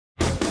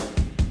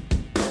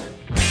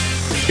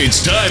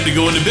It's time to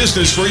go into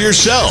business for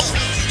yourself.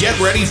 Get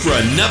ready for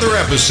another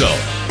episode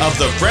of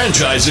the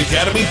Franchise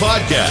Academy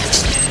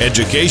Podcast.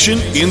 Education,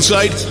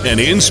 insight, and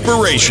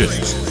inspiration.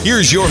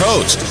 Here's your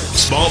host,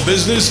 small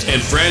business and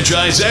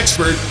franchise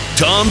expert,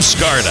 Tom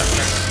Scarda.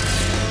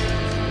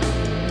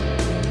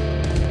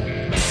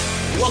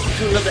 Welcome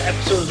to another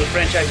episode of the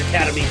Franchise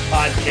Academy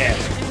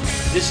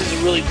Podcast. This is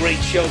a really great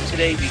show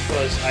today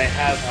because I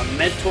have a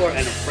mentor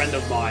and a friend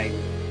of mine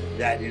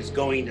that is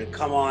going to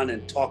come on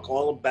and talk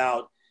all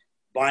about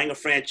buying a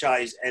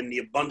franchise and the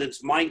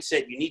abundance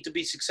mindset. You need to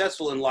be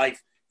successful in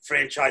life,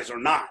 franchise or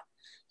not.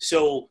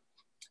 So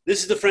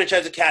this is the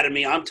Franchise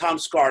Academy. I'm Tom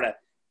Scarda.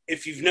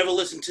 If you've never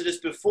listened to this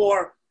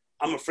before,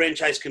 I'm a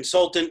franchise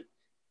consultant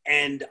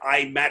and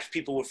I match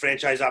people with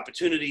franchise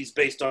opportunities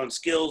based on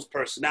skills,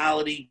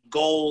 personality,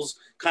 goals,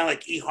 kind of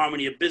like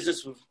eHarmony of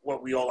business, with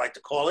what we all like to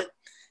call it.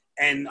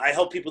 And I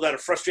help people that are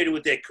frustrated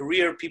with their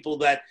career, people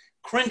that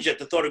cringe at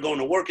the thought of going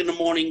to work in the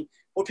morning,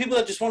 or people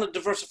that just want to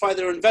diversify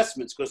their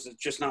investments because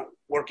it's just not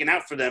working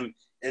out for them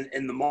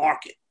in the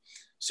market.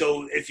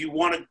 So if you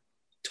want to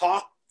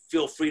talk,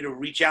 feel free to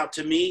reach out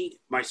to me.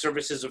 My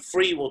services are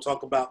free. We'll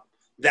talk about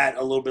that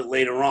a little bit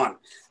later on.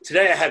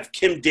 Today I have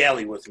Kim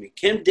Daly with me.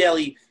 Kim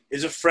Daly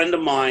is a friend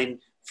of mine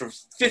for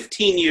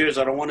 15 years.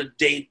 I don't want to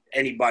date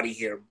anybody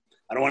here.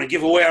 I don't want to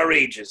give away our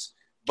ages,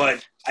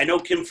 but I know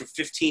Kim for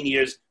 15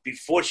 years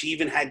before she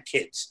even had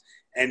kids.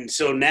 And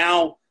so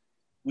now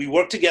we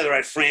work together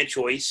at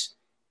Franchise.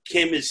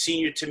 Kim is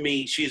senior to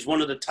me. She is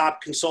one of the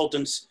top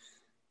consultants,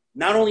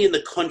 not only in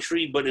the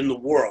country, but in the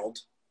world.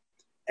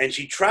 And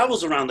she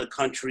travels around the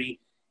country,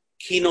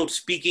 keynote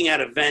speaking at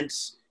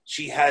events.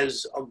 She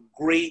has a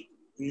great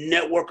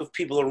network of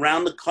people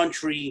around the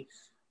country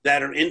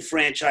that are in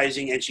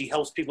franchising, and she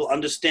helps people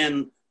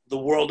understand the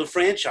world of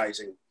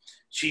franchising.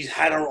 She's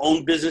had her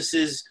own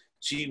businesses.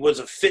 She was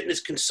a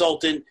fitness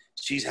consultant.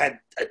 She's had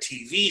a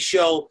TV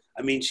show.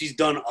 I mean, she's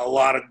done a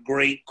lot of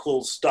great,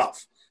 cool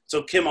stuff.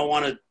 So, Kim, I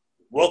want to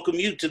welcome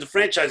you to the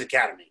Franchise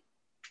Academy.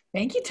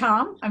 Thank you,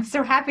 Tom. I'm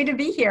so happy to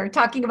be here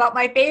talking about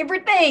my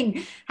favorite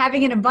thing,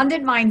 having an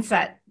abundant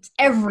mindset. It's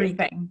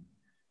everything.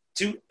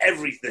 To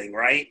everything,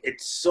 right?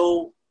 It's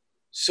so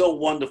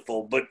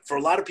wonderful. But for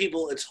a lot of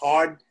people, it's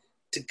hard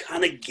to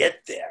kind of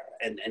get there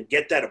and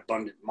get that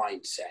abundant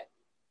mindset.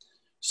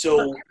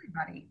 So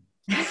everybody.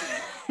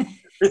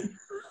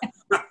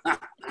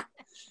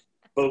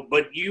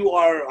 But you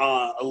are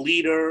a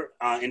leader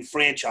in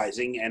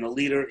franchising and a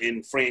leader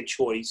in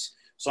Franchise.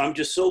 So I'm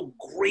just so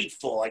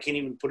grateful. I can't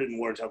even put it in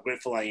words how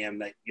grateful I am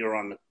that you're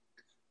on the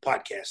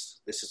podcast.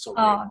 This is so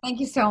great. Oh,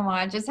 thank you so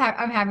much.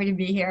 I'm happy to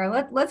be here.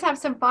 Let's have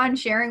some fun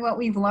sharing what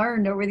we've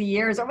learned over the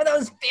years, over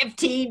those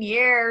 15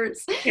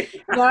 years.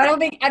 No, I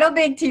don't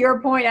think to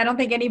your point, I don't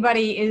think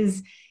anybody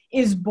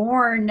is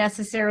born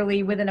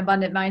necessarily with an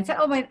abundant mindset.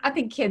 Oh, I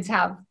think kids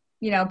have,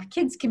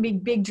 kids can be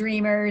big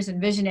dreamers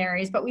and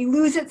visionaries, but we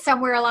lose it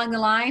somewhere along the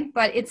line.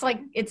 But it's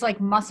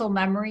like muscle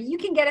memory. You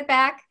can get it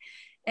back.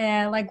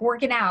 And like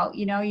working out,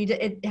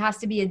 it has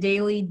to be a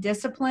daily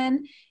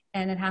discipline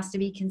and it has to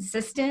be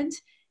consistent.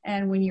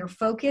 And when you're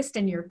focused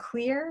and you're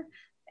clear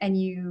and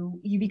you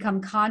become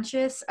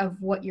conscious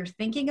of what you're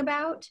thinking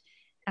about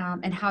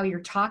and how you're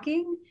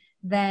talking,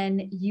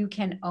 then you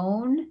can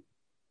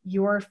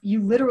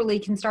you literally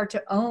can start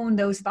to own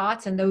those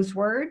thoughts and those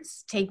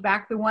words, take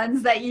back the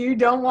ones that you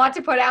don't want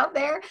to put out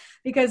there,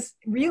 because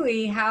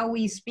really how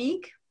we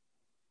speak,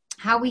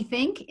 how we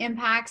think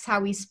impacts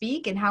how we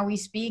speak, and how we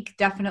speak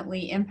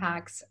definitely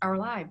impacts our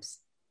lives.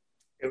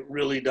 It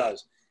really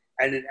does.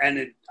 And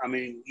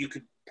you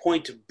could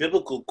point to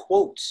biblical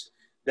quotes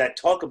that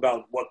talk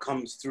about what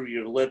comes through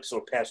your lips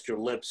or past your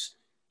lips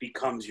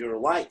becomes your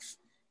life.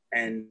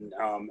 And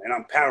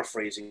I'm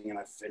paraphrasing,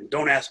 and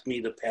don't ask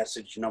me the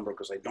passage number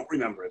because I don't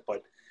remember it.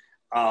 But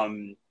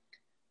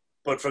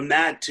from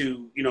that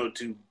to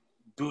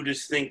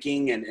Buddhist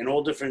thinking and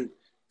all different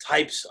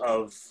types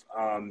of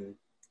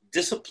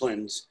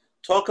disciplines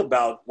talk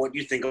about what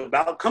you think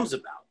about comes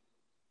about.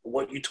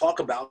 What you talk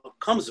about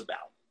comes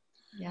about.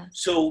 Yeah.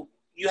 So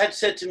you had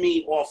said to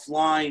me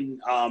offline,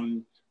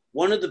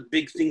 one of the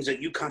big things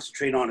that you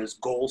concentrate on is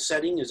goal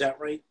setting. Is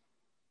that right?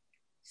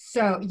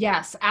 So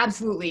yes,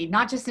 absolutely.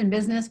 Not just in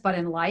business, but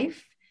in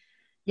life.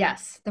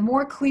 Yes. The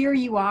more clear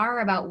you are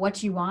about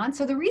what you want.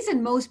 So the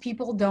reason most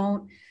people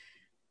don't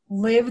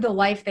live the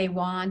life they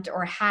want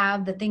or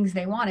have the things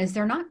they want is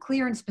they're not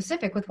clear and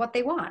specific with what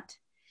they want.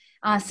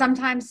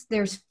 Sometimes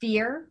there's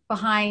fear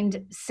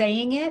behind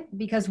saying it,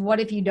 because what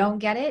if you don't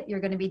get it? You're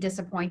going to be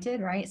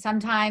disappointed, right?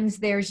 Sometimes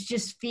there's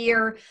just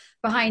fear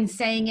behind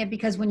saying it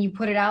because when you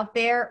put it out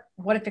there,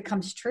 what if it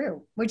comes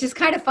true? Which is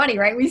kind of funny,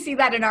 right? We see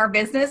that in our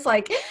business,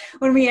 like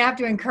when we have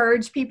to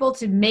encourage people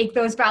to make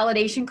those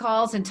validation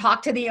calls and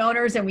talk to the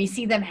owners and we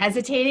see them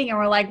hesitating and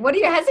we're like, what are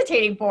you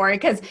hesitating for?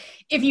 Because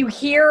if you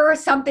hear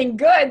something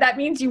good, that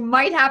means you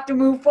might have to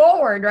move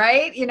forward,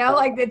 right?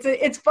 Like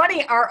it's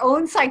funny, our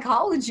own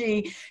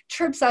psychology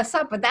trips us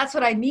up, but that's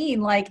what I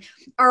mean. Like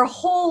like our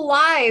whole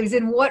lives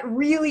and what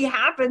really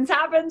happens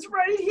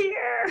right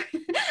here.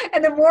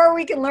 And the more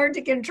we can learn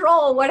to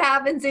control what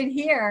happens in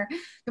here,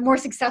 the more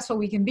successful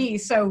we can be.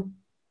 So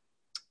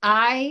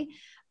I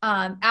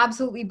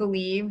absolutely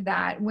believe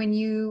that when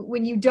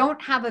you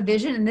don't have a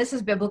vision, and this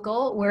is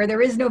biblical, where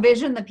there is no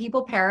vision, the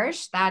people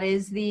perish. That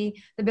is the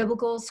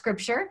biblical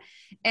scripture.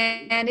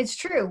 And it's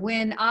true.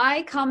 When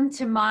I come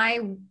to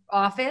my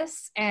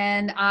office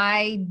and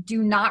I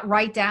do not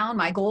write down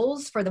my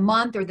goals for the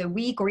month or the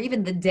week or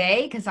even the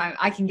day, because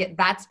I can get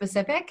that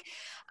specific,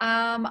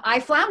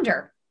 I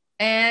flounder.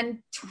 And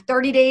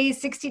 30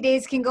 days, 60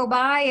 days can go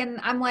by and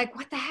I'm like,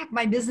 what the heck?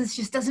 My business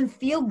just doesn't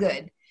feel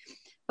good.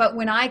 But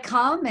when I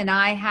come and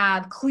I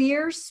have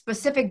clear,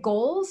 specific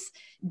goals,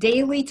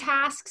 daily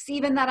tasks,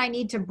 even that I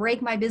need to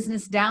break my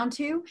business down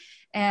to,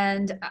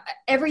 and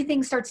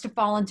everything starts to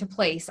fall into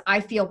place.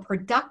 I feel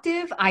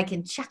productive. I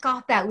can check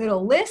off that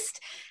little list.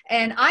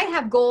 And I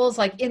have goals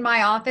like in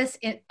my office,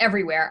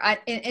 everywhere.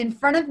 In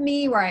front of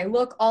me where I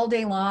look all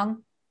day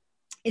long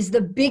is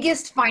the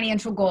biggest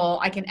financial goal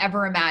I can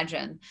ever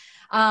imagine.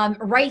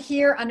 Right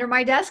here under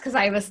my desk, because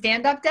I have a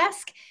stand-up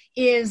desk,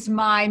 is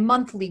my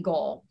monthly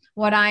goal.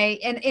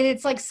 And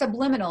it's like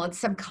subliminal, it's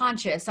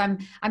subconscious. I'm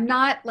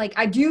not like,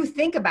 I do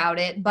think about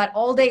it, but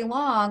all day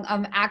long,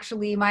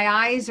 actually my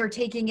eyes are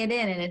taking it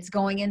in and it's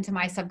going into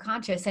my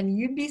subconscious. And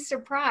you'd be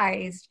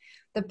surprised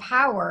the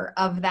power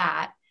of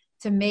that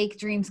to make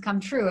dreams come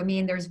true. I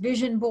mean, there's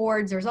vision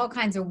boards, there's all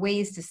kinds of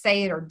ways to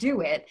say it or do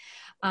it.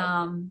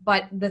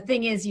 But the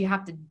thing is, you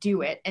have to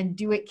do it and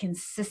do it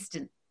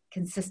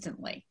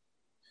consistently.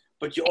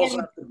 But you also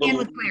have to believe. And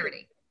with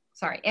clarity.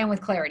 And with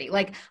clarity.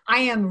 Like, I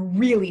am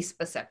really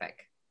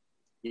specific.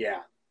 Yeah,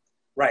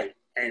 right.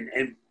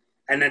 And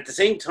at the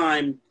same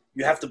time,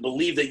 you have to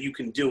believe that you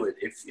can do it.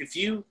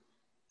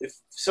 If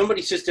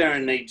somebody sits there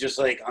and they just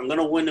like, I'm going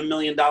to win $1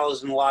 million in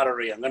the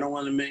lottery, I'm going to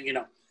win $1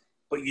 million,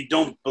 but you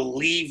don't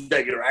believe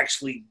that you're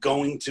actually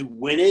going to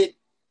win it,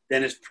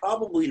 then it's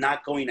probably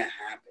not going to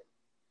happen.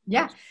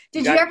 Yeah.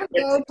 Did you ever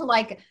go to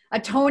like a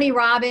Tony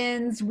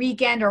Robbins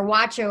weekend or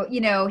watch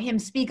him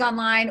speak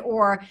online,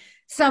 or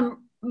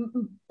some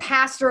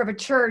pastor of a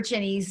church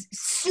and he's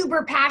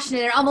super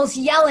passionate and almost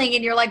yelling,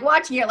 and you're like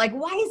watching it like,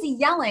 why is he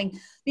yelling?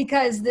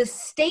 Because the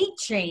state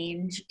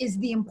change is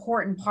the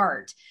important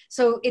part.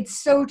 So it's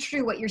so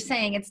true what you're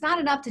saying. It's not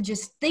enough to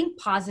just think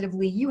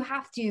positively. You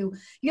have to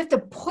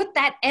put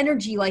that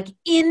energy like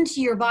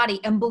into your body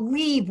and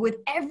believe with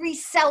every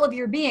cell of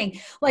your being.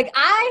 Like,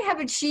 I have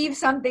achieved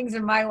some things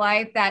in my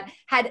life that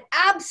had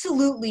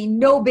absolutely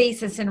no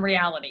basis in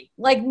reality,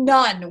 like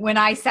none, when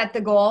I set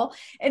the goal.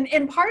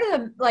 And part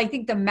of I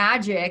think the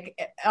magic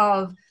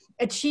of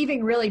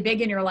achieving really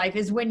big in your life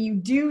is when you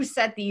do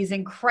set these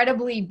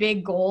incredibly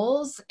big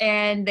goals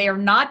and they are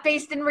not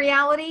based in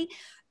reality,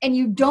 and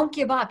you don't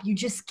give up. You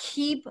just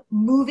keep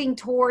moving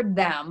toward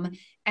them.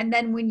 And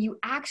then when you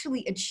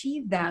actually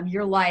achieve them,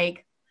 you're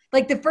like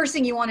the first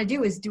thing you want to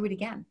do is do it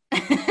again.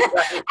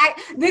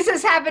 This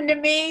has happened to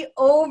me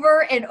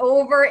over and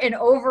over and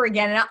over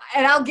again.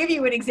 And I'll give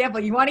you an example.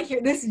 You want to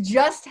hear, this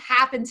just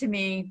happened to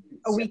me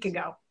a week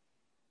ago.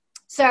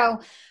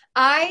 So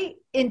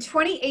in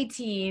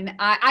 2018,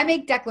 I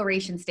make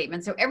declaration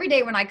statements. So every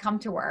day when I come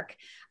to work,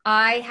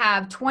 I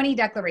have 20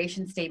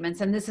 declaration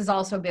statements, and this is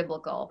also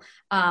biblical.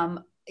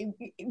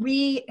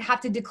 We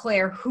have to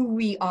declare who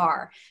we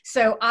are.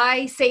 So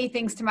I say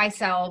things to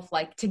myself,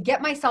 like, to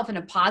get myself in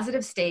a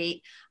positive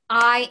state.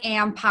 I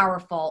am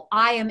powerful.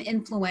 I am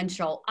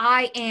influential.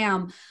 I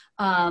am,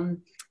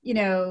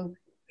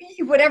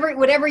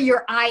 whatever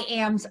your I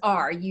ams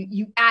are,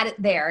 you add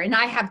it there. And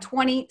I have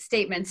 20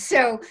 statements.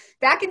 So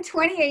back in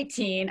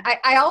 2018,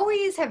 I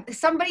always have,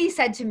 somebody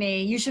said to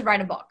me, you should write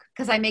a book,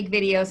 because I make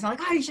videos. And I'm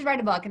like, oh, you should write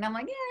a book. And I'm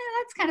like, yeah,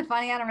 that's kind of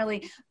funny. I don't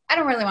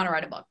really want to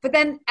write a book. But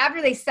then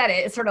after they said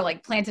it, it sort of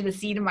like planted a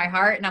seed in my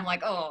heart. And I'm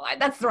like, oh,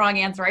 that's the wrong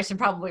answer. I should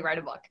probably write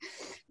a book.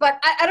 But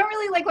I don't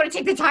really want to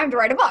take the time to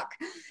write a book.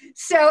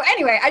 So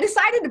anyway, I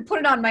decided to put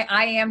it on my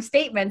I am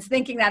statements,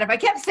 thinking that if I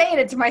kept saying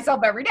it to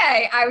myself every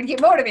day, I would get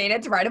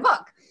motivated to write a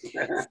book.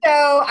 So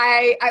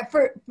I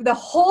for the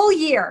whole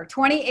year,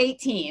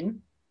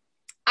 2018,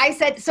 I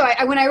said,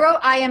 when I wrote,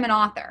 I am an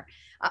author.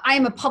 I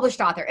am a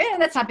published author.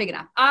 That's not big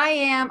enough.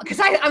 Because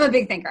I'm a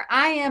big thinker.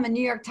 I am a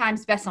New York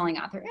Times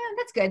bestselling author.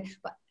 That's good.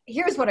 But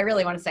here's what I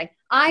really want to say.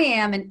 I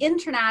am an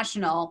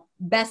international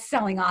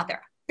bestselling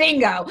author.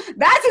 Bingo.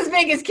 That's as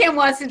big as Kim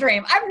wants to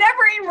dream. I've never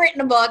even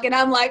written a book, and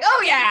I'm like,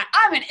 oh yeah,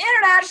 I'm an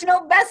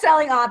international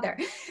best-selling author.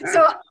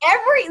 So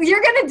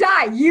you're going to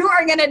die. You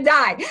are going to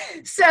die.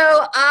 So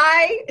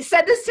I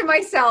said this to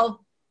myself,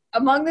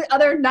 among the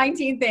other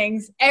 19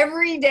 things,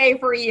 every day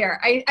for a year.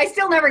 I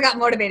still never got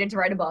motivated to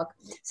write a book.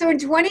 So in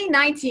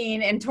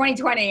 2019 and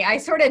 2020, I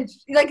sort of,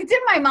 it's in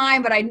my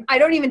mind, but I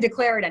don't even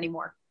declare it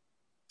anymore.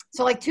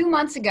 So like 2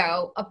 months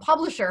ago, a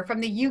publisher from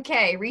the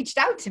UK reached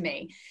out to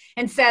me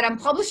and said, I'm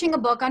publishing a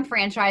book on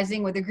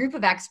franchising with a group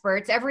of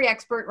experts. Every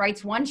expert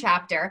writes one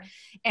chapter.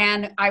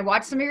 And I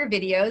watched some of your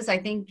videos. I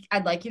think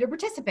I'd like you to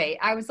participate.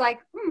 I was like,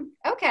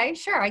 okay,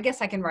 sure. I guess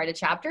I can write a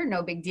chapter.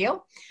 No big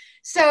deal.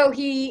 So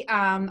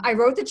I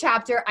wrote the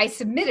chapter, I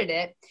submitted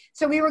it.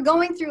 So we were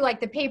going through like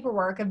the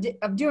paperwork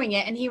of doing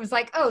it. And he was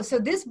like, oh, so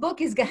this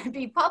book is going to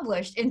be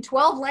published in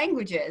 12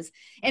 languages.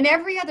 And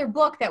every other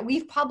book that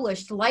we've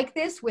published like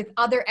this with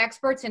other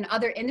experts in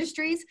other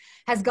industries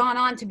has gone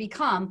on to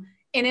become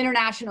an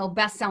international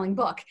best-selling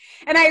book.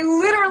 And I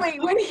literally,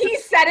 when he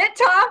said it,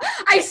 Tom,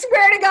 I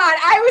swear to God,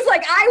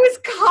 I was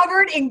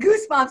covered in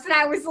goosebumps. And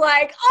I was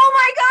like, oh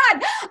my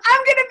God,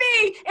 I'm going to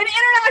be an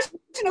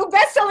international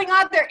best-selling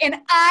author. And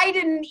I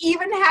didn't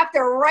even have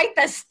to write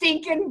the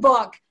stinking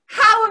book.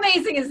 How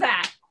amazing is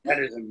that? That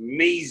is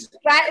amazing.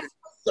 That is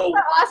so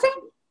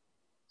awesome.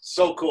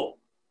 So cool.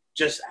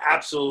 Just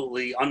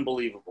absolutely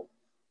unbelievable.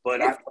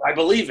 But I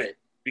believe it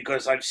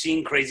because I've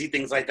seen crazy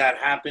things like that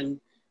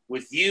happen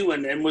with you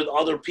and with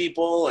other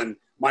people and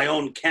my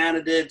own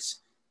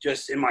candidates,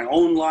 just in my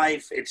own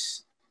life.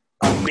 It's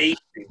amazing.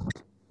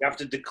 You have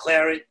to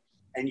declare it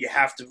and you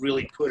have to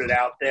really put it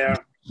out there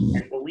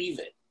and believe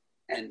it.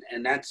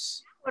 And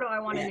that's... What do I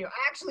want to do?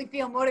 I actually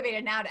feel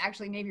motivated now to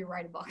actually maybe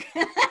write a book.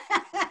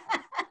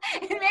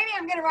 And maybe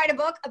I'm going to write a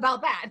book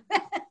about that.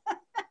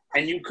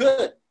 And you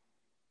could.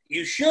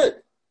 You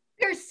should.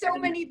 There's so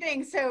many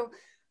things. So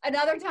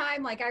another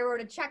time, like I wrote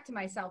a check to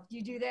myself. Do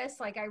you do this?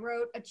 Like I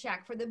wrote a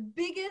check for the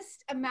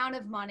biggest amount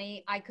of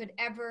money I could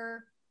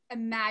ever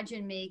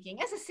imagine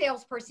making. As a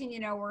salesperson, you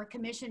know, we're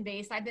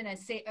commission-based. I've been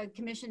a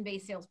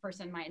commission-based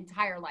salesperson my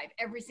entire life.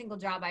 Every single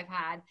job I've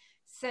had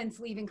since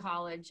leaving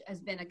college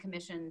has been a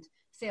commissioned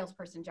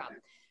salesperson job.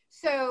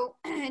 So,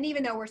 and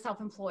even though we're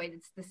self-employed,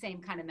 it's the same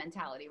kind of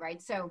mentality,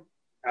 right? So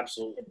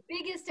absolutely, the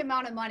biggest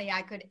amount of money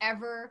I could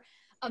ever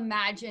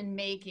imagine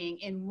making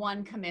in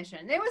one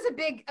commission. It was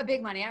a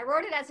big money. I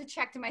wrote it as a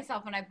check to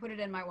myself and I put it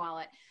in my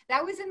wallet.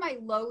 That was in my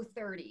low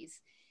 30s.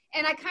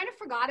 And I kind of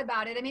forgot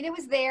about it. I mean, it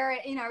was there,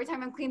 you know, every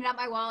time I'm cleaning up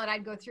my wallet,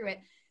 I'd go through it.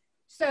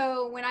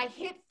 So when I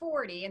hit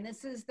 40, and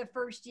this is the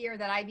first year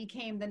that I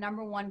became the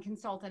 #1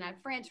 consultant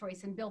at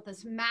FranChoice and built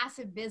this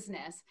massive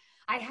business,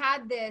 I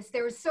had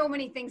there was so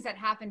many things that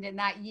happened in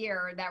that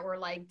year that were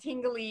like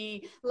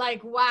tingly,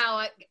 like,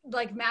 wow,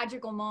 like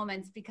magical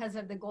moments because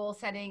of the goal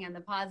setting and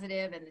the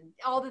positive and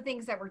all the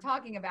things that we're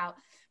talking about.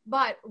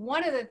 But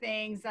one of the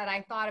things that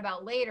I thought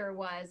about later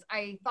was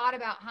I thought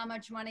about how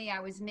much money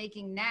I was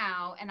making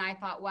now. And I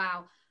thought,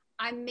 wow,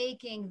 I'm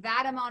making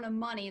that amount of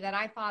money that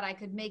I thought I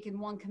could make in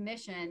one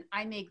commission.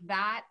 I make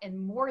that and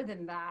more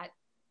than that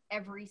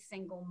every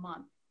single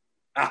month.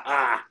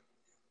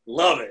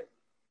 Love it.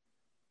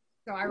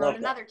 So I wrote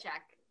another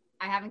check.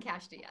 I haven't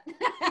cashed it yet.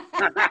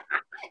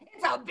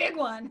 It's a big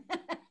one.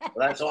 Well,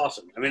 that's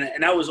awesome. I mean,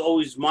 and that was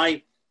always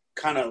my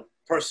kind of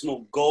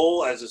personal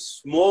goal as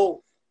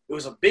it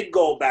was a big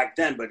goal back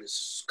then, but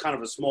it's kind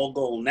of a small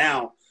goal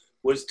now,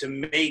 was to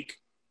make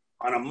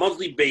on a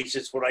monthly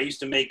basis what I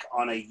used to make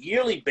on a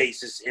yearly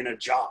basis in a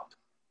job.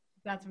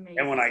 That's amazing.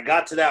 And when I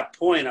got to that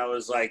point, I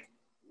was like,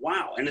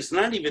 wow. And it's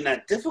not even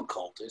that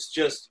difficult. It's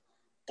just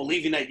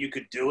believing that you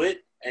could do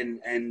it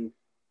and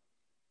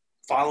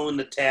following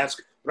the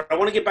task. But I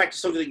want to get back to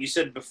something that you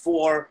said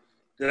before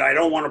that I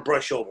don't want to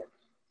brush over.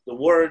 The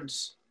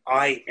words,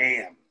 I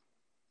am.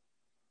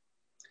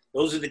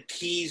 Those are the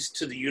keys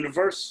to the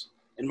universe,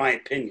 in my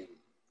opinion.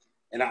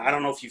 And I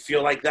don't know if you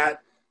feel like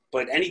that,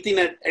 but anything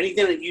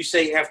that you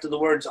say after the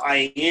words,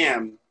 I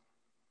am,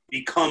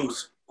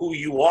 becomes who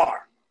you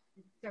are.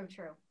 So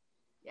true.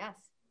 Yes.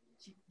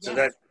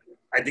 So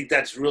I think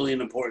that's really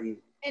an important.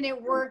 And it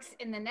works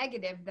in the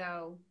negative,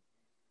 though,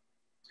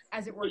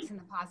 as it works in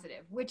the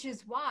positive, which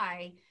is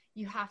why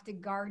you have to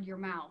guard your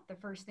mouth. The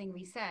first thing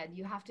we said,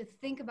 you have to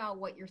think about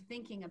what you're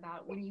thinking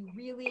about. When you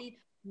really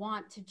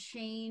want to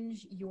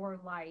change your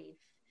life,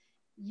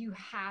 you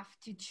have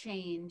to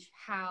change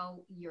how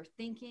you're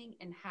thinking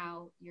and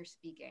how you're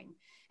speaking.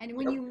 And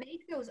when you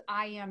make those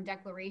I am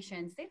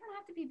declarations, they don't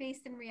have to be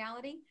based in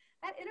reality.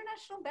 That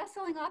international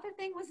best-selling author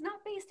thing was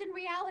not based in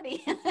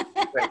reality.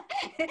 Right.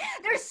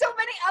 There's so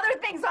many other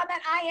things on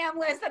that I am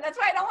list, and that's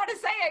why I don't want to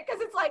say it,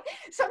 because it's like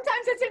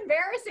sometimes it's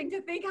embarrassing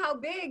to think how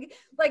big.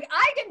 Like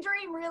I can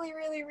dream really,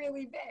 really,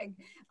 really big.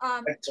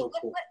 That's so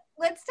cool.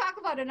 Let's talk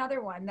about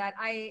another one that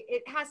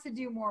it has to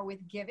do more with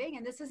giving,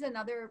 and this is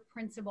another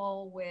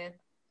principle with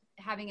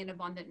having an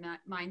abundant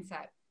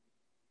mindset.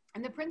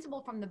 And the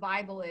principle from the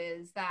Bible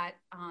is that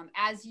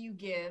as you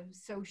give,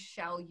 so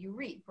shall you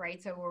reap,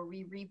 right? So, or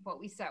we reap what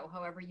we sow,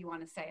 however you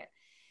want to say it.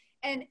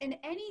 And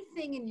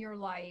anything in your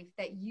life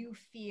that you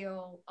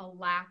feel a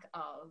lack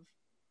of,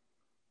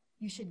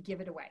 you should give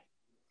it away.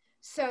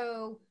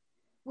 So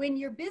when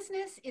your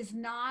business is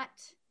not,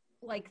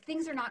 like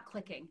things are not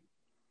clicking,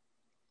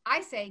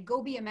 I say,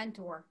 go be a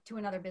mentor to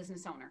another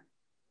business owner.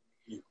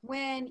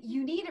 When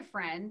you need a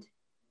friend,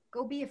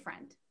 go be a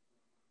friend.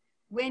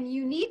 When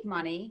you need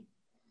money,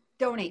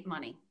 donate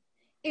money.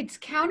 It's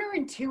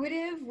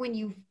counterintuitive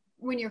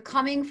when you're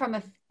coming from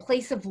a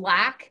place of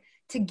lack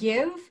to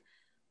give,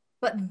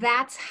 but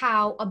that's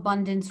how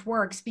abundance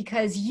works,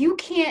 because you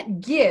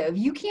can't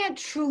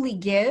truly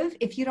give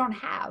if you don't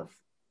have.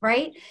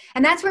 right?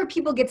 And that's where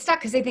people get stuck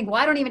because they think,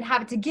 well, I don't even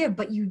have it to give,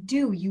 but you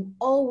do. You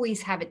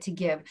always have it to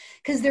give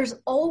because there's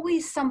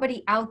always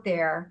somebody out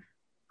there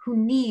who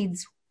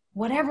needs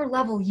whatever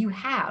level you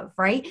have,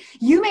 right?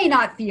 You may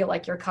not feel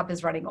like your cup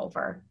is running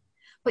over,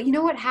 but you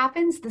know what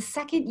happens? The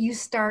second you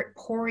start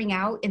pouring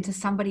out into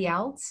somebody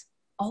else,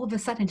 all of a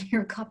sudden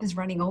your cup is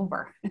running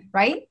over,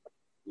 right?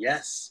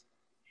 Yes.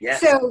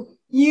 Yes. So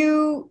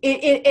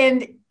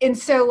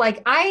so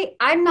like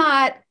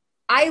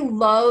I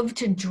love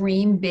to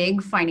dream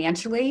big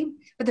financially,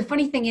 but the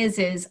funny thing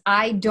is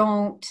I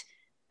don't,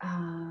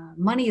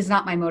 money is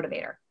not my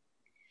motivator.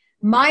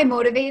 My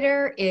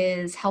motivator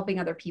is helping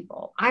other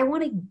people. I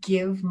want to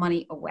give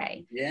money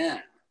away.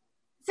 Yeah.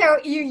 So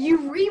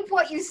you reap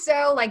what you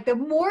sow. Like the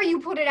more you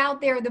put it out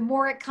there, the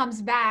more it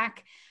comes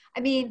back.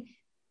 I mean,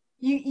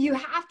 you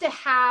have to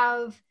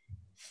have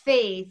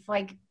faith.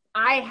 Like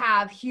I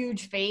have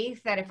huge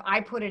faith that if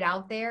I put it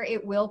out there,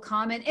 it will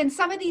come. And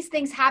some of these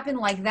things happen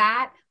like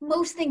that.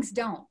 Most things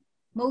don't.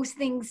 Most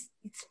things,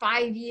 it's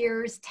 5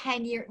 years,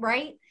 10 years,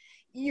 right?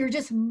 You're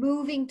just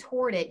moving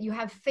toward it. You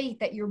have faith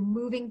that you're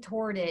moving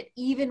toward it,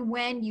 even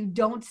when you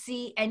don't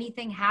see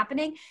anything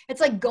happening. It's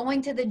like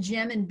going to the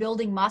gym and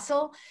building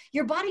muscle.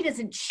 Your body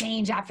doesn't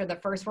change after the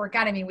first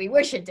workout. I mean, we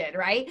wish it did,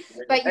 right?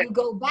 But you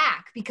go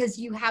back because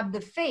you have the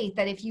faith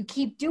that if you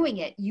keep doing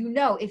it,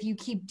 if you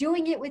keep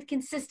doing it with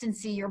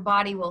consistency, your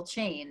body will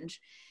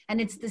change. And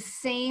it's the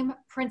same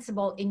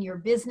principle in your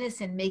business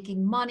and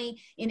making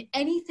money in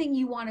anything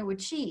you want to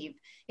achieve.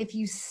 If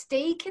you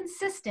stay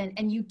consistent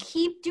and you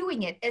keep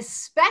doing it,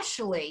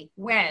 especially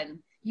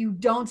when you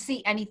don't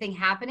see anything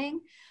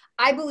happening,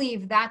 I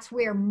believe that's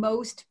where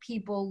most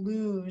people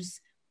lose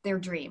their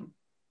dream.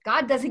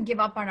 God doesn't give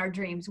up on our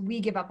dreams.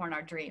 We give up on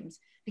our dreams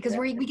because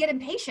we get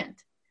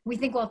impatient. We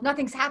think, well, if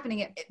nothing's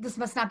happening, this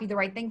must not be the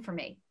right thing for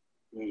me.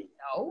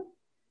 No,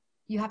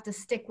 you have to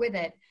stick with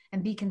it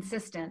and be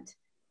consistent.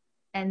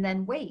 And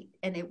then wait,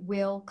 and it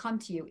will come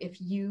to you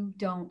if you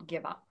don't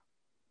give up.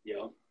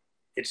 Yeah,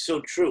 it's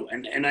so true.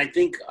 And I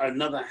think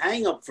another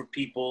hang up for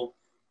people,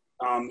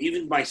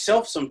 even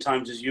myself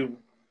sometimes, is you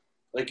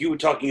were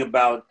talking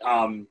about,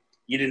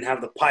 you didn't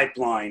have the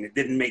pipeline. It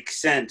didn't make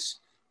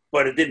sense,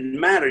 but it didn't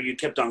matter. You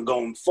kept on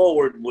going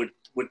forward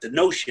with the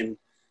notion.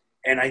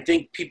 And I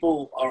think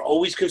people are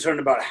always concerned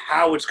about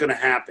how it's going to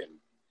happen.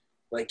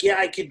 Like, yeah,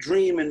 I could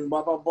dream and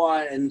blah, blah, blah.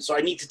 And so I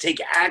need to take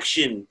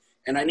action.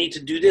 And I need to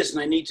do this and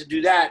I need to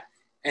do that.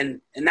 And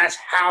that's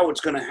how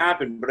it's going to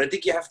happen. But I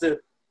think you have to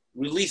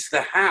release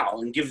the how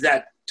and give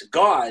that to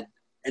God.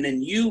 And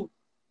then you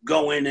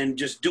go in and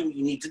just do what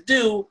you need to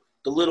do,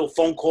 the little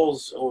phone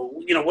calls or,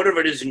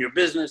 whatever it is in your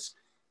business.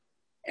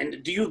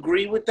 And do you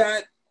agree with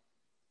that?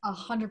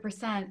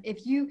 100%.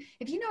 If you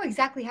know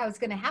exactly how it's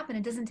going to happen,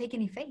 it doesn't take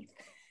any faith.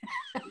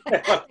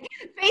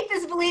 Faith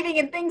is believing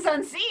in things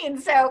unseen.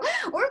 So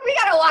we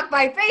got to walk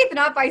by faith,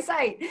 not by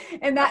sight.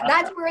 And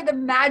that's where the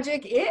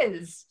magic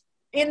is.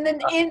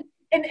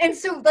 And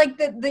so like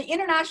the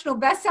international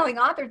best-selling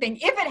author thing,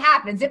 if it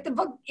happens,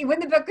 when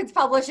the book gets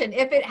published and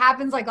if it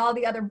happens like all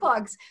the other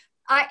books,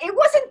 it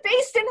wasn't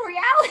based in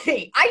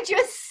reality. I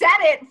just said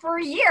it for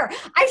a year.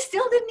 I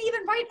still didn't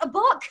even write a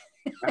book.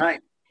 Right.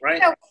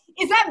 So,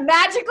 is that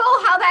magical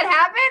how that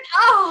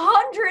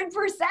happened?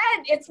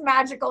 100%. It's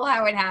magical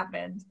how it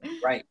happened.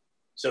 Right.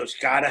 So it's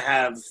got to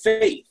have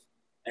faith.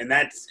 And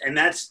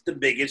that's the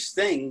biggest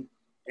thing.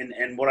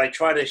 And what I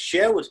try to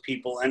share with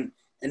people, and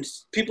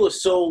people are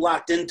so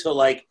locked into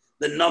like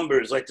the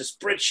numbers, like the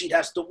spreadsheet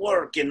has to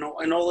work and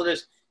all of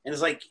this. And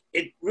it's like,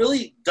 it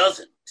really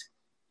doesn't.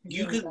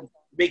 You can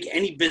make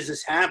any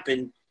business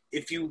happen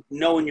if you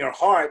know in your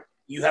heart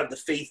you have the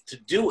faith to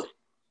do it.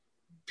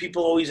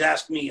 People always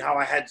ask me how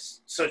I had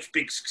such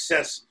big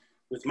success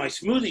with my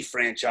smoothie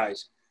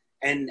franchise.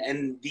 And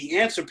the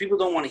answer people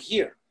don't want to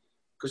hear,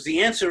 because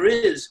the answer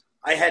is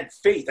I had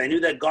faith. I knew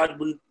that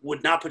God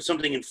would not put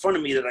something in front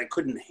of me that I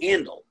couldn't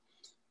handle.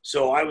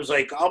 So I was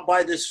like, I'll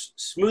buy this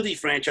smoothie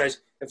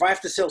franchise. If I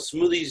have to sell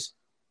smoothies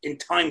in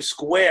Times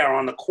Square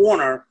on the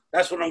corner,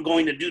 that's what I'm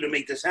going to do to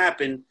make this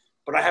happen.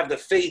 But I have the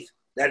faith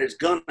that it's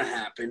going to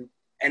happen.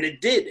 And it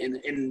did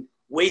in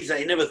ways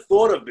I never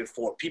thought of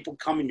before. People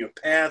come in your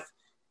path.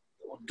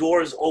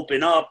 Doors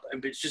open up,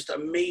 and it's just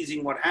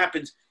amazing what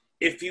happens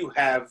if you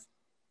have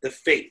the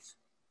faith,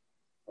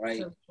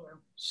 right?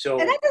 So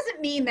and that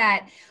doesn't mean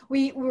that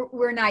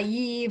we're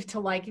naive to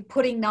like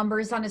putting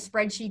numbers on a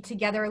spreadsheet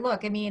together.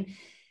 Look, I mean,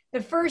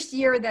 the first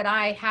year that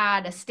I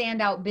had a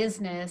standout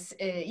business,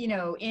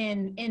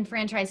 in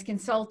franchise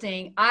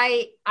consulting,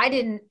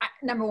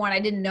 number one, I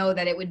didn't know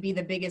that it would be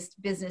the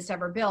biggest business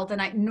ever built,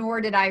 and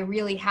nor did I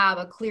really have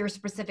a clear,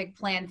 specific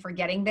plan for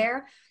getting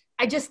there.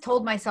 I just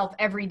told myself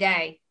every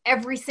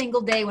single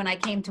day when I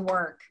came to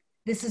work,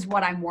 this is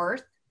what I'm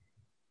worth.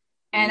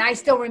 And I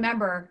still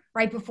remember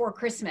right before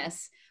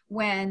Christmas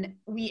when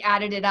we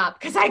added it up,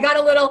 because I got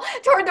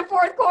toward the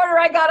fourth quarter,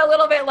 I got a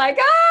little bit like,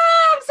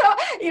 so,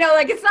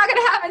 like it's not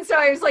going to happen. So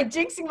I was like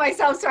jinxing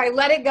myself. So I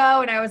let it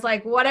go. And I was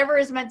like, whatever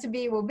is meant to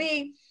be will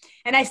be.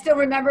 And I still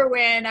remember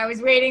when I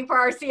was waiting for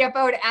our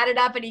CFO to add it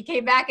up, and he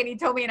came back and he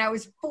told me, and I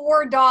was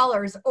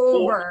 $4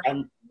 over.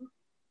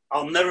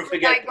 I'll never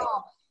forget that.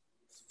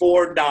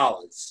 $4.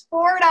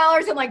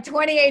 $4 and like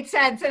 28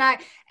 cents. And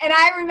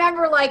I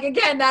remember, like,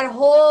 again, that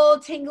whole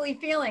tingly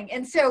feeling.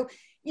 And so,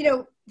 you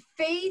know,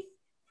 faith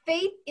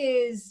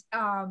is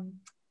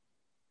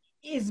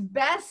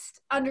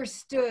best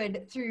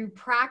understood through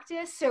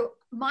practice. So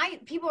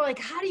people are like,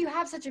 how do you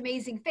have such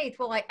amazing faith?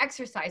 Well, I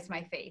exercise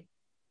my faith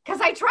because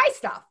I try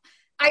stuff.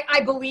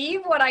 I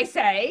believe what I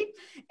say,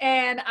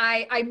 and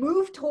I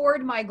move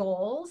toward my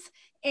goals.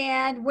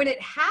 And when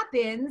it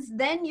happens,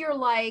 then you're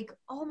like,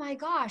 oh my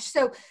gosh.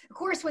 So of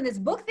course, when this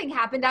book thing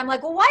happened, I'm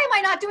like, well, why am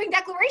I not doing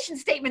declaration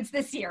statements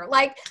this year?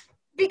 Like,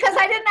 because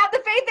I didn't have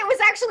the faith that was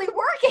actually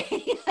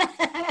working.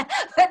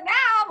 But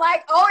now I'm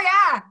like, oh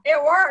yeah,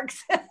 it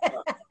works.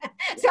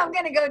 So I'm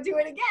going to go do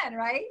it again.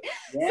 Right.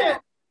 Yeah.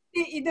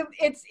 So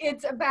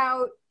it's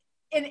about,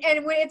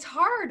 and when it's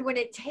hard, when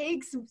it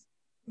takes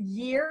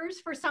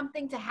years for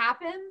something to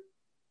happen,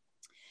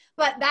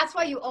 but that's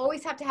why you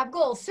always have to have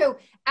goals. So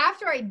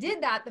after I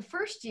did that, the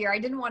first year, I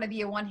didn't want to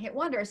be a one-hit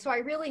wonder. So I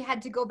really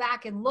had to go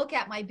back and look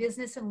at my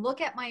business and look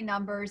at my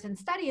numbers and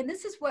study. And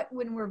this is what,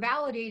 when we're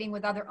validating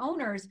with other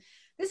owners,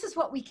 this is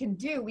what we can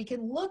do. We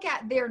can look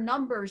at their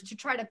numbers to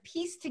try to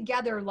piece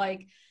together,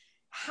 like,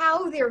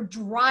 how they're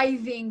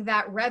driving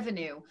that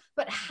revenue.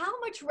 But how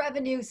much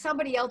revenue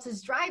somebody else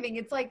is driving,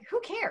 it's like,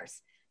 who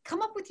cares?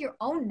 Come up with your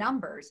own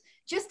numbers.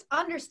 Just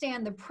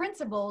understand the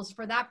principles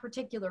for that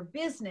particular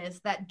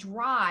business that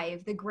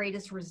drive the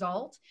greatest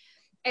result.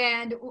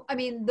 And I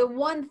mean, the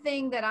one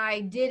thing that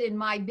I did in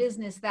my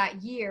business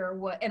that year,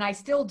 and I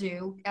still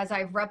do as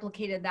I've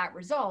replicated that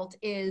result,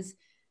 is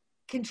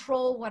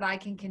control what I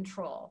can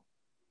control.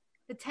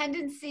 The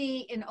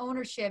tendency in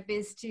ownership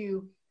is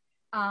to,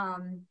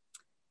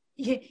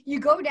 you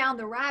go down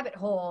the rabbit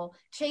hole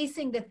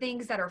chasing the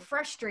things that are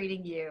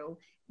frustrating you,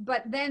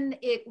 but then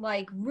it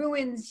like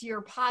ruins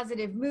your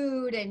positive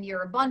mood and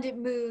your abundant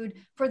mood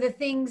for the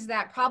things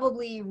that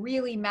probably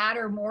really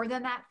matter more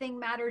than that thing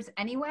matters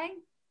anyway.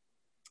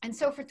 And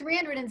so for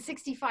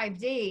 365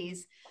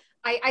 days,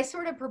 I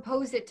sort of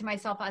proposed it to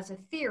myself as a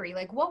theory,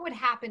 like, what would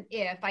happen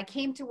if I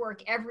came to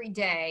work every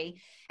day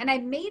and I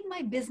made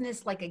my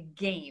business like a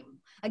game,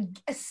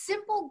 a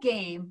simple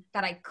game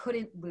that I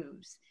couldn't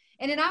lose.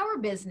 And in our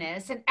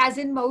business, and as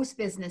in most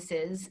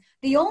businesses,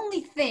 the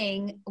only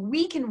thing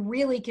we can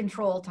really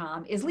control,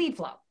 Tom, is lead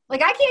flow.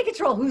 Like, I can't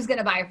control who's going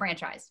to buy a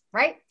franchise,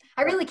 right?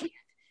 I really can't.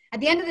 At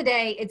the end of the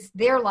day, it's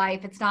their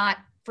life. It's not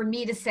for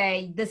me to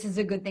say, this is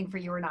a good thing for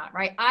you or not,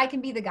 right? I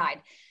can be the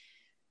guide.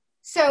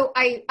 So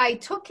I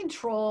took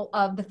control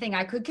of the thing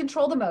I could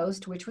control the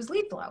most, which was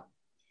lead flow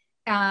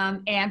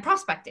and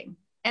prospecting.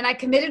 And I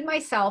committed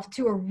myself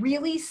to a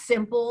really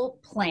simple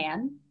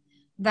plan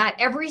that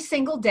every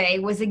single day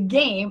was a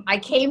game. I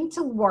came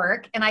to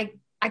work and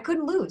I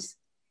couldn't lose.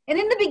 And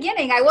in the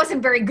beginning, I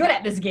wasn't very good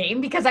at this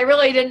game because I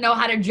really didn't know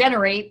how to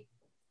generate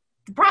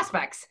the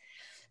prospects.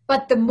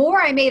 But the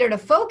more I made it a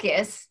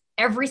focus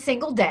every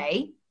single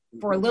day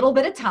for a little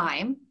bit of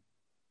time,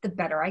 the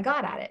better I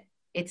got at it.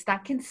 It's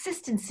that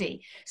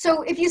consistency.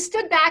 So if you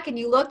stood back and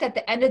you looked at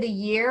the end of the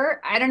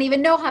year, I don't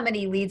even know how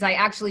many leads I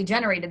actually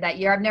generated that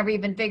year. I've never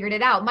even figured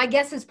it out. My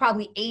guess is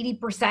probably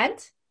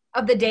 80%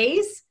 of the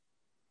days.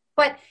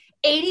 But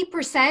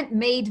 80%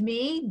 made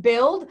me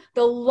build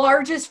the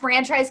largest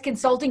franchise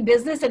consulting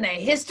business in the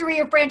history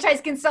of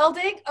franchise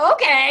consulting.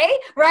 Okay,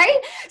 right?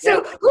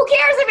 So who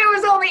cares if it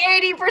was only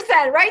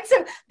 80%, right?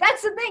 So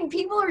that's the thing.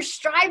 People are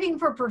striving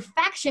for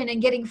perfection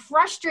and getting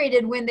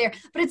frustrated when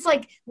but it's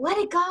like, let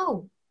it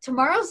go.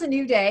 Tomorrow's a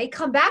new day.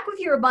 Come back with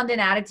your abundant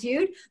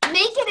attitude.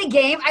 Make it a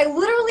game. I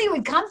literally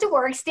would come to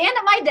work, stand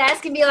at my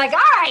desk and be like,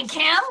 all right,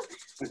 Kim,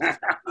 you gotta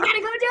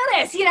go do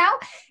this, you know?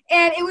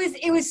 And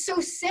it was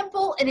so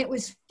simple and it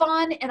was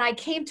fun. And I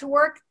came to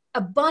work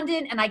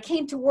abundant, and I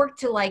came to work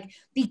to like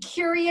be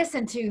curious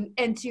and to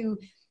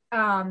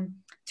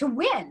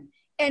win.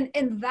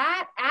 And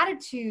that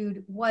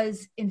attitude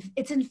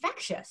it's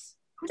infectious.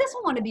 Who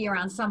doesn't want to be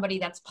around somebody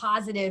that's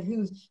positive,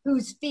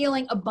 who's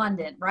feeling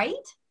abundant, right?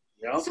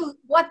 Yep. So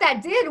what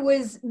that did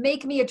was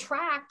make me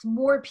attract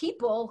more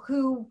people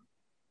who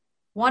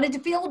wanted to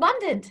feel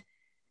abundant.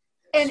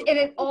 And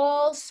it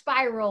all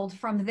spiraled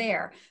from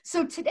there.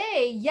 So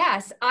today,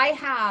 yes, I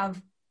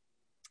have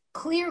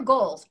clear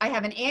goals. I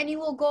have an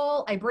annual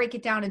goal. I break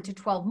it down into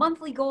 12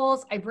 monthly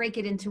goals. I break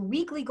it into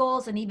weekly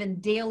goals and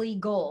even daily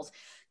goals,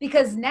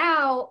 because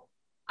now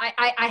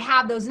I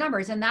have those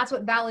numbers, and that's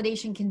what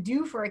validation can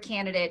do for a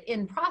candidate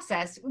in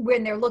process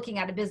when they're looking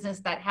at a business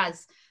that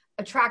has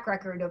a track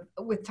record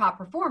with top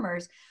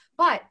performers.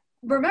 But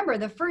remember,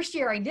 the first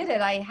year I did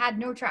it, I had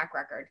no track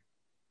record.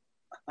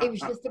 It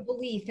was just a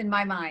belief in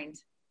my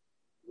mind.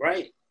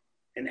 Right.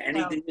 And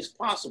anything is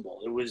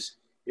possible. It was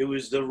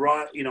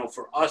the,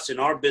 for us in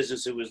our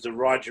business, it was the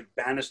Roger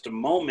Bannister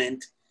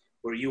moment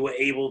where you were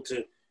able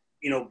to,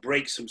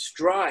 break some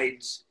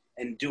strides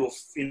and do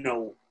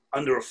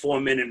under a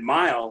 4-minute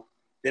mile.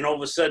 Then all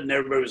of a sudden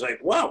everybody was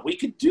like, wow, we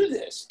could do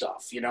this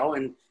stuff,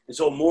 and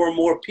so more and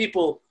more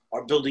people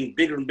are building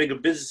bigger and bigger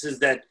businesses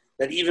that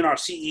even our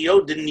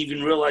CEO didn't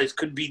even realize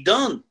could be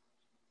done.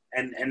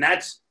 And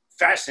that's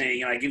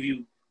fascinating. And I give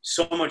you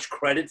so much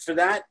credit for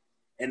that.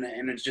 And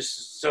it's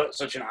just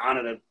such an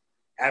honor to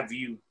have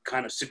you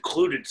kind of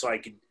secluded so I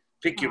can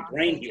pick your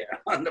brain here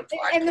on the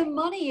podcast. And the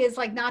money is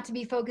like not to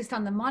be focused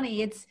on the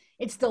money.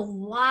 It's the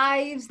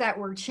lives that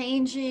we're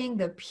changing,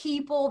 the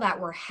people that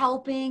we're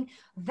helping.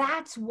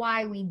 That's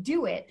why we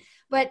do it.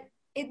 But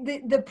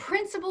the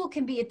principle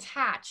can be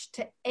attached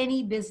to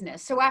any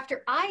business. So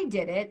after I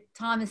did it,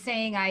 Tom is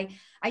saying I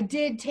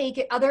did take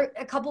it.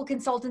 A couple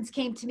consultants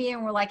came to me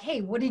and were like,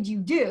 "Hey, what did you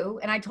do?"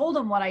 And I told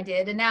them what I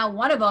did. And now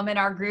one of them in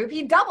our group,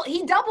 he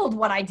doubled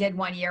what I did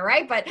one year,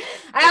 right? But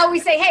I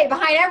always say, "Hey,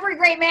 behind every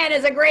great man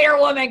is a greater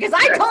woman," because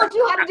I told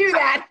you how to do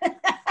that.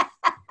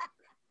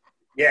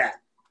 Yeah,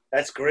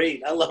 that's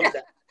great. I love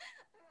that.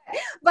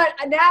 But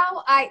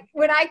now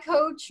when I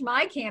coach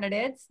my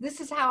candidates,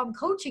 this is how I'm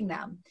coaching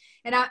them.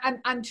 And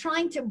I'm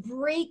trying to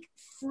break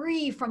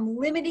free from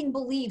limiting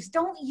beliefs.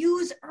 Don't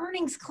use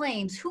earnings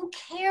claims. Who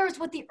cares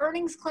what the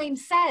earnings claim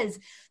says?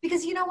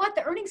 Because you know what?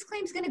 The earnings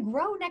claim is going to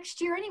grow next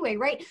year anyway,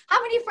 right?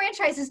 How many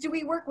franchises do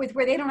we work with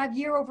where they don't have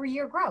year over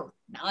year growth?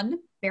 None,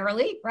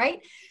 barely,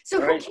 right? So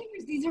Who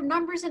cares? These are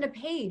numbers in a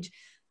page.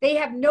 They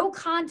have no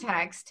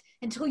context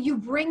until you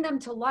bring them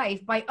to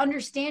life by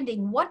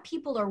understanding what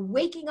people are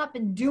waking up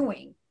and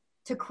doing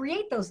to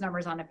create those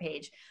numbers on a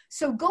page.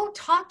 So go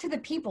talk to the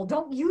people.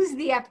 Don't use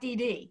the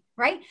FDD,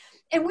 right?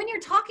 And when you're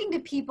talking to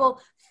people,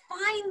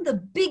 find the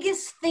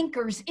biggest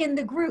thinkers in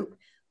the group,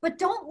 but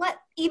don't let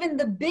even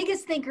the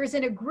biggest thinkers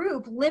in a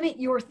group limit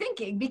your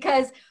thinking,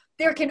 because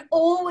there can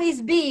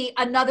always be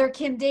another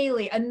Kim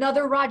Daly,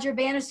 another Roger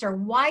Bannister.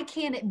 Why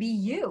can't it be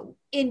you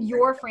in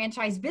your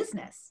franchise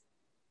business?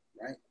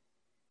 Right.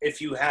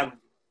 If you have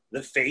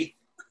the faith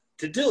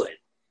to do it,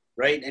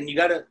 right? And you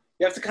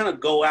have to kind of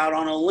go out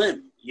on a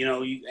limb,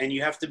 and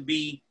you have to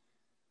be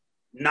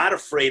not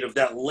afraid of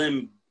that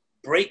limb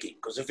breaking,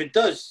 because if it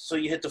does, so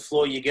you hit the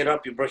floor, you get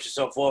up, you brush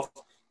yourself off,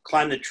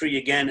 climb the tree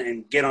again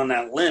and get on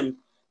that limb,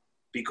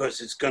 because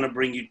it's going to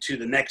bring you to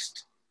the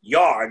next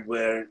yard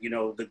where,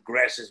 the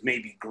grass is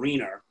maybe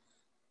greener,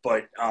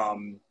 but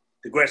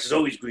the grass is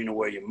always greener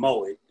where you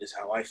mow it, is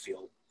how I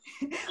feel.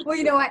 Well,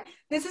 you know what?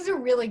 This is a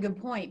really good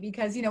point,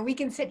 because, we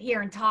can sit here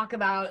and talk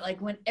about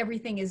like when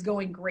everything is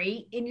going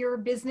great in your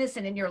business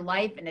and in your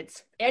life, and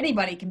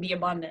anybody can be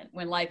abundant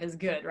when life is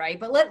good, right?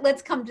 But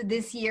let's come to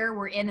this year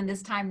we're in and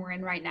this time we're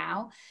in right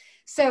now.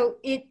 So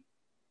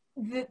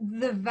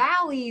the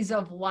valleys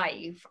of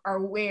life are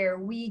where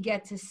we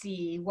get to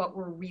see what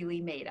we're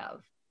really made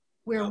of,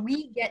 where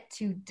we get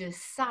to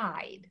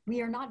decide.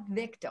 We are not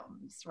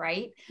victims,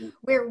 right?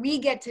 Where we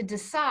get to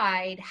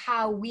decide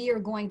how we are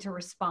going to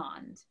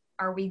respond.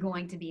 Are we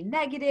going to be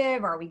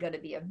negative? Are we going to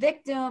be a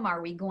victim?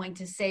 Are we going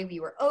to say we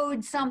were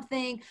owed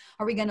something?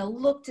 Are we going to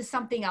look to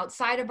something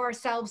outside of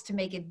ourselves to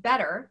make it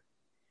better?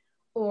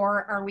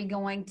 Or are we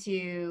going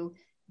to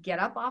get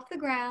up off the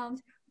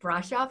ground,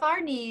 brush off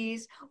our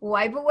knees,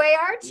 wipe away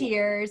our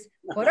tears,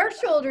 put our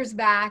shoulders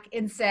back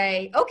and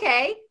say,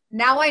 okay,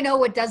 now I know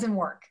what doesn't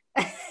work.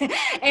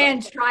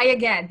 And try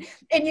again.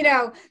 And,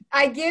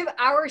 I give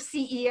our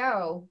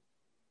CEO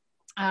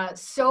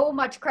so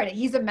much credit.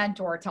 He's a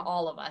mentor to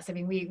all of us. I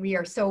mean, we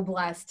are so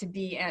blessed to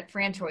be at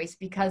FranChoice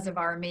because of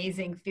our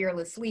amazing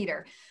fearless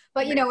leader.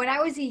 But, when I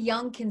was a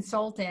young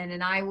consultant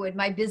and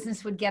my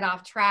business would get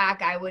off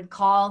track, I would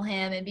call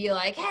him and be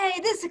like,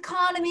 hey, this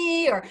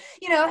economy, or,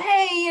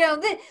 hey,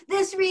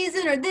 this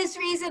reason or this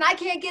reason, I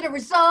can't get a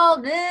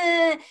result.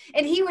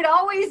 And he would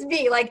always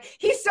be like,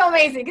 he's so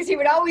amazing, because he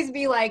would always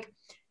be like,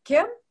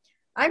 Kim,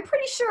 I'm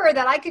pretty sure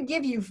that I could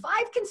give you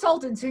 5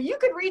 consultants who you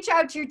could reach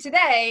out to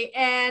today,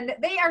 and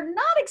they are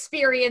not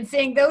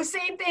experiencing those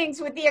same things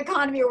with the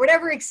economy or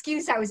whatever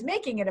excuse I was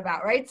making it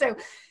about, right? So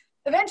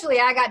eventually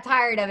I got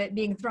tired of it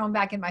being thrown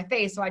back in my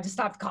face, so I just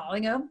stopped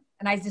calling them,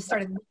 and I just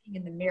started looking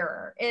in the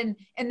mirror. And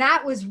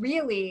that was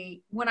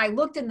really when I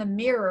looked in the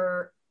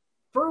mirror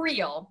for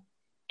real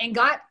and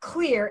got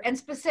clear and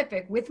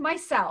specific with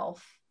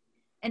myself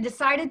and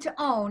decided to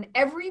own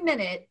every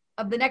minute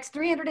of the next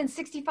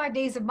 365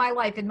 days of my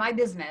life in my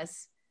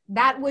business.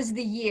 That was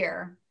the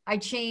year I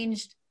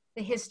changed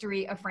the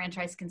history of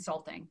franchise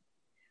consulting.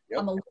 Yep.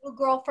 I'm a little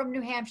girl from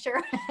New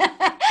Hampshire.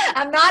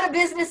 I'm not a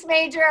business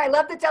major. I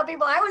love to tell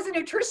people I was a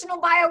nutritional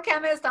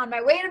biochemist on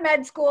my way to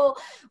med school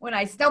when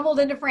I stumbled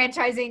into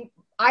franchising.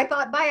 I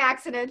thought by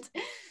accident.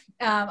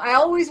 I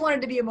always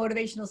wanted to be a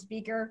motivational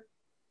speaker.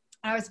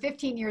 When I was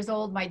 15 years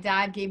old, my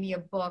dad gave me a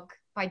book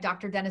by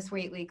Dr. Dennis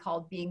Waitley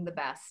called Being the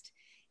Best.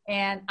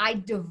 And I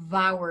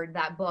devoured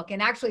that book.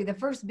 And actually, the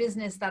first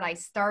business that I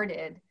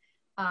started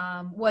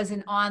was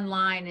an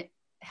online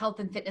health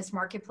and fitness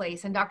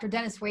marketplace. And Dr.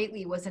 Dennis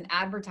Waitley was an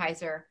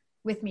advertiser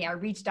with me. I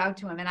reached out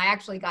to him, and I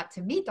actually got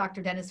to meet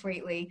Dr. Dennis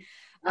Waitley.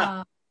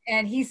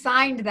 And he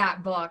signed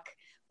that book.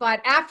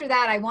 But after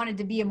that, I wanted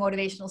to be a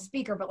motivational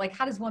speaker. But like,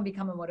 how does one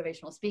become a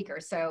motivational speaker?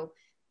 So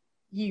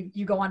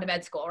you go on to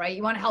med school, right?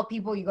 You want to help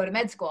people, you go to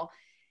med school.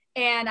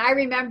 And I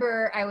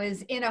remember I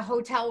was in a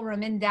hotel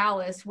room in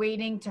Dallas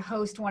waiting to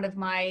host one of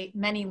my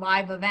many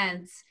live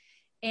events.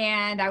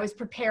 And I was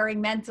preparing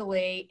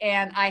mentally.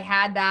 And I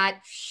had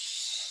that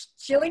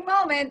chilling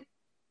moment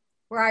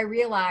where I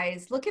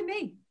realized, look at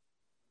me.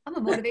 I'm a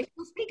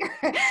motivational speaker.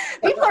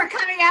 People are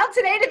coming out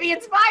today to be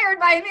inspired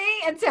by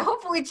me and to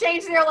hopefully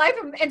change their life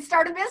and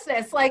start a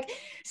business. Like,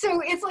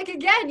 so it's like,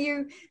 again,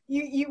 you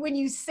when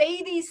you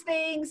say these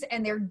things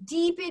and they're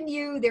deep in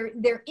you,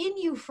 they're in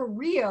you for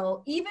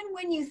real. Even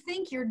when you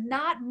think you're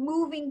not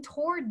moving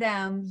toward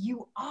them,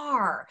 you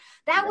are.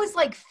 That was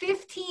like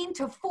 15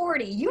 to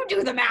 40. You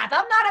do the math.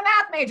 I'm not a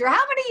math major.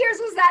 How many years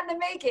was that in the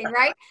making,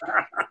 right?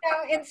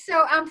 And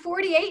so I'm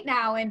 48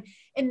 now. And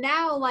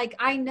now, like,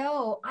 I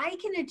know I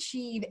can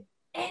achieve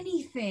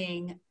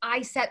anything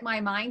I set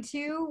my mind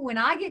to when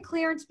I get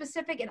clear and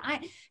specific, and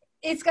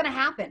it's going to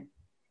happen.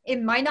 It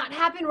might not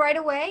happen right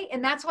away.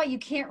 And that's why you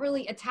can't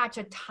really attach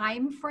a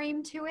time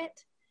frame to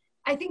it.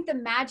 I think the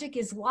magic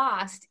is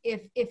lost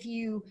if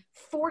you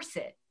force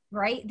it,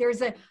 right?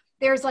 There's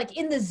like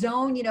in the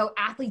zone, you know,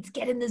 athletes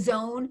get in the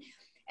zone,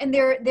 and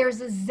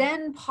there's a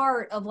Zen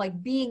part of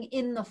like being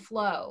in the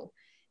flow,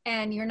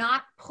 and you're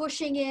not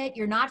pushing it.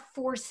 You're not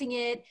forcing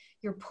it.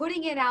 You're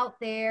putting it out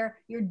there.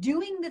 You're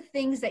doing the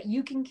things that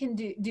you can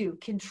do,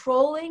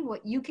 controlling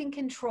what you can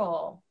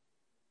control,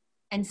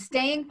 and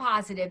staying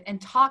positive and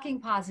talking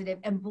positive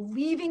and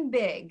believing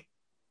big.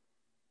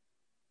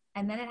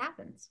 And then it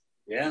happens.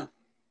 Yeah.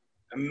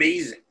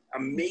 Amazing.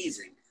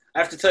 Amazing. I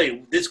have to tell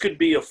you, this could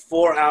be a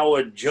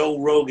 4-hour Joe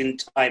Rogan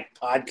type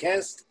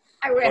podcast.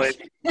 I wish.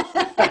 Let's do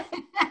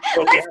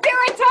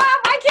it, Tom.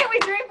 Why can't we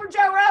dream for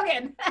Joe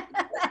Rogan?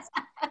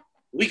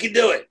 We could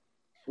do it.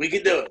 We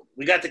could do it.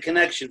 We got the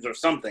connections or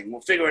something.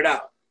 We'll figure it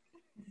out.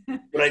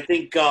 But I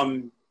think,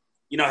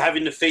 you know,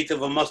 having the faith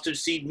of a mustard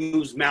seed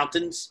moves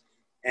mountains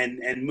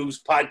and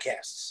moves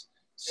podcasts.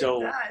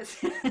 So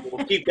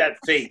we'll keep that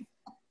faith.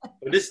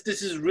 But this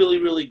is really,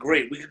 really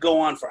great. We could go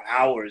on for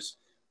hours,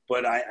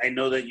 but I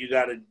know that you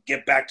got to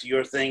get back to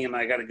your thing and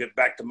I got to get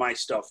back to my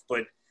stuff.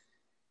 But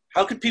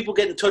how can people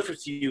get in touch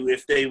with you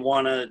if they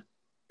want to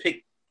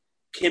pick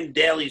Kim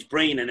Daly's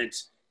brain? And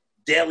it's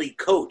Daly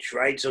Coach,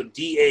 right? So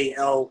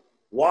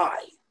D-A-L-Y,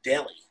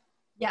 Daly.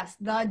 Yes,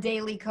 The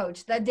Daly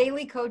Coach.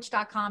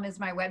 TheDalyCoach.com is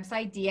my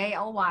website,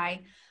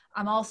 D-A-L-Y.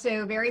 I'm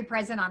also very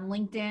present on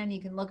LinkedIn.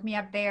 You can look me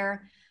up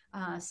there.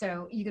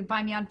 So you can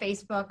find me on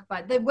Facebook,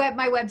 but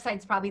my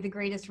website's probably the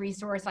greatest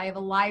resource. I have a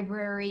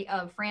library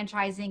of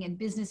franchising and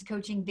business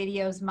coaching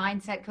videos,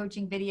 mindset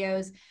coaching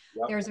videos.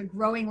 Yep. There's a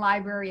growing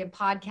library of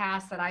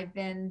podcasts that I've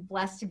been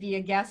blessed to be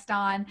a guest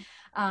on.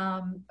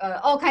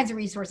 All kinds of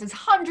resources,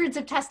 hundreds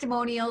of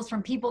testimonials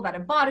from people that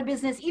have bought a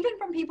business, even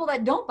from people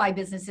that don't buy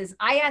businesses.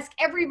 I ask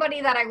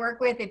everybody that I work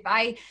with, if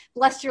I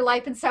blessed your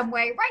life in some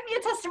way, write me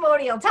a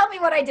testimonial. Tell me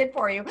what I did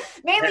for you.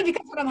 Mainly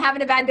because when I'm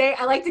having a bad day,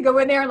 I like to go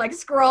in there and like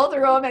scroll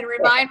through them and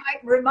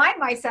remind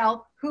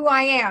myself who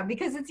I am,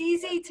 because it's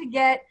easy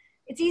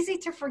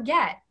to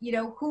forget, you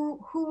know,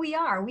 who we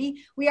are.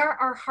 We are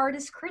our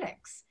hardest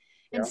critics.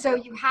 And so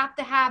you have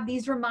to have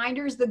these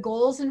reminders, the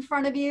goals in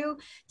front of you,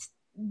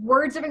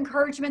 words of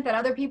encouragement that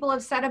other people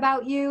have said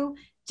about you,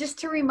 just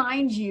to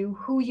remind you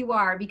who you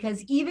are.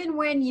 Because even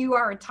when you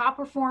are a top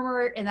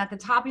performer and at the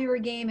top of your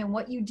game and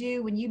what you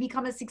do, when you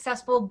become a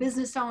successful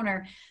business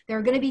owner, there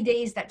are going to be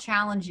days that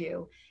challenge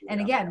you.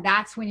 And again,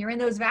 that's when you're in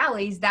those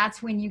valleys,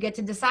 that's when you get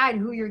to decide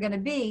who you're going to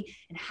be,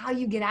 and how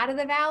you get out of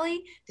the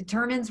valley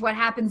determines what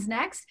happens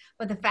next.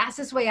 But the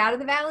fastest way out of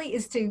the valley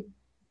is to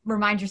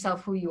remind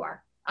yourself who you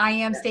are. I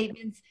am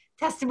statements,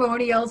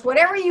 testimonials,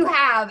 whatever you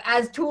have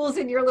as tools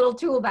in your little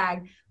tool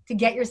bag to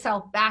get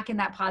yourself back in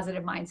that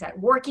positive mindset.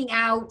 Working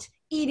out,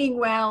 eating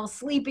well,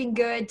 sleeping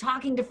good,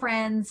 talking to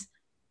friends.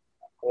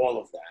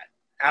 All of that.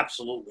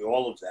 Absolutely.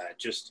 All of that.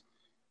 Just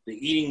the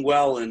eating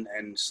well and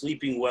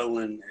sleeping well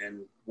and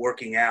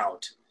working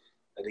out,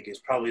 I think, is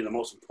probably the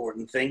most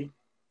important thing.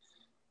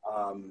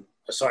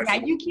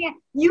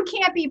 You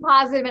can't be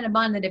positive and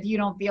abundant if you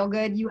don't feel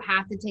good. You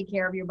have to take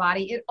care of your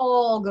body. It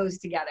all goes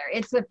together.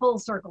 It's a full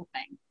circle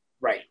thing.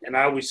 Right. And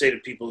I always say to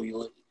people,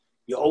 you're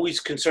always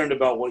concerned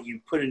about what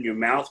you put in your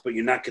mouth, but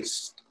you're not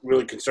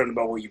really concerned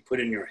about what you put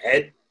in your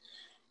head.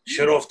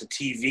 Shut off the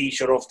TV,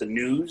 shut off the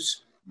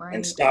news,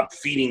 and stop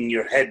feeding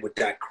your head with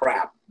that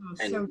crap.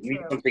 And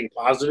read something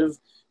positive.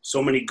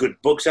 So many good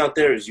books out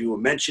there, as you were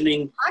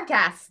mentioning.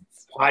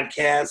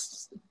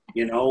 Podcasts,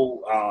 you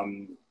know,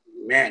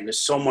 man, there's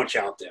so much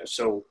out there.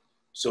 So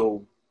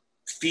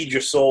feed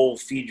your soul,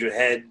 feed your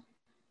head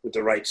with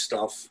the right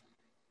stuff.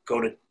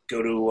 Go to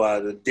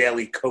the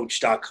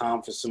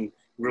dailycoach.com for some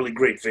really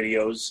great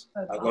videos.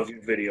 I love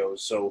your videos.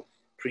 So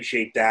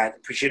appreciate that.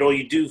 Appreciate all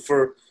you do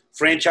for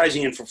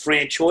franchising and for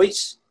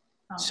FranChoice.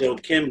 So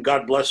Kim,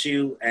 God bless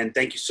you. And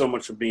thank you so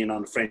much for being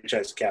on the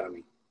Franchise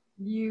Academy.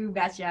 You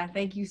betcha.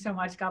 Thank you so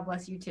much. God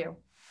bless you too.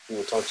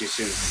 We'll talk to you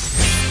soon.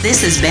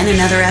 This has been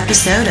another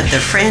episode of the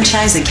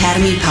Franchise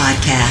Academy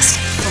Podcast.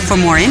 For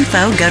more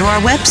info, go to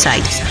our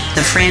website,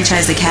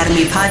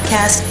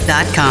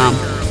 thefranchiseacademypodcast.com.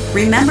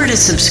 Remember to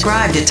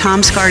subscribe to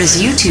Tom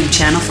Scarda's YouTube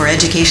channel for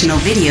educational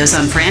videos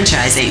on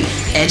franchising,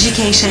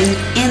 education,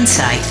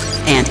 insight,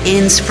 and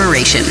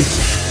inspiration.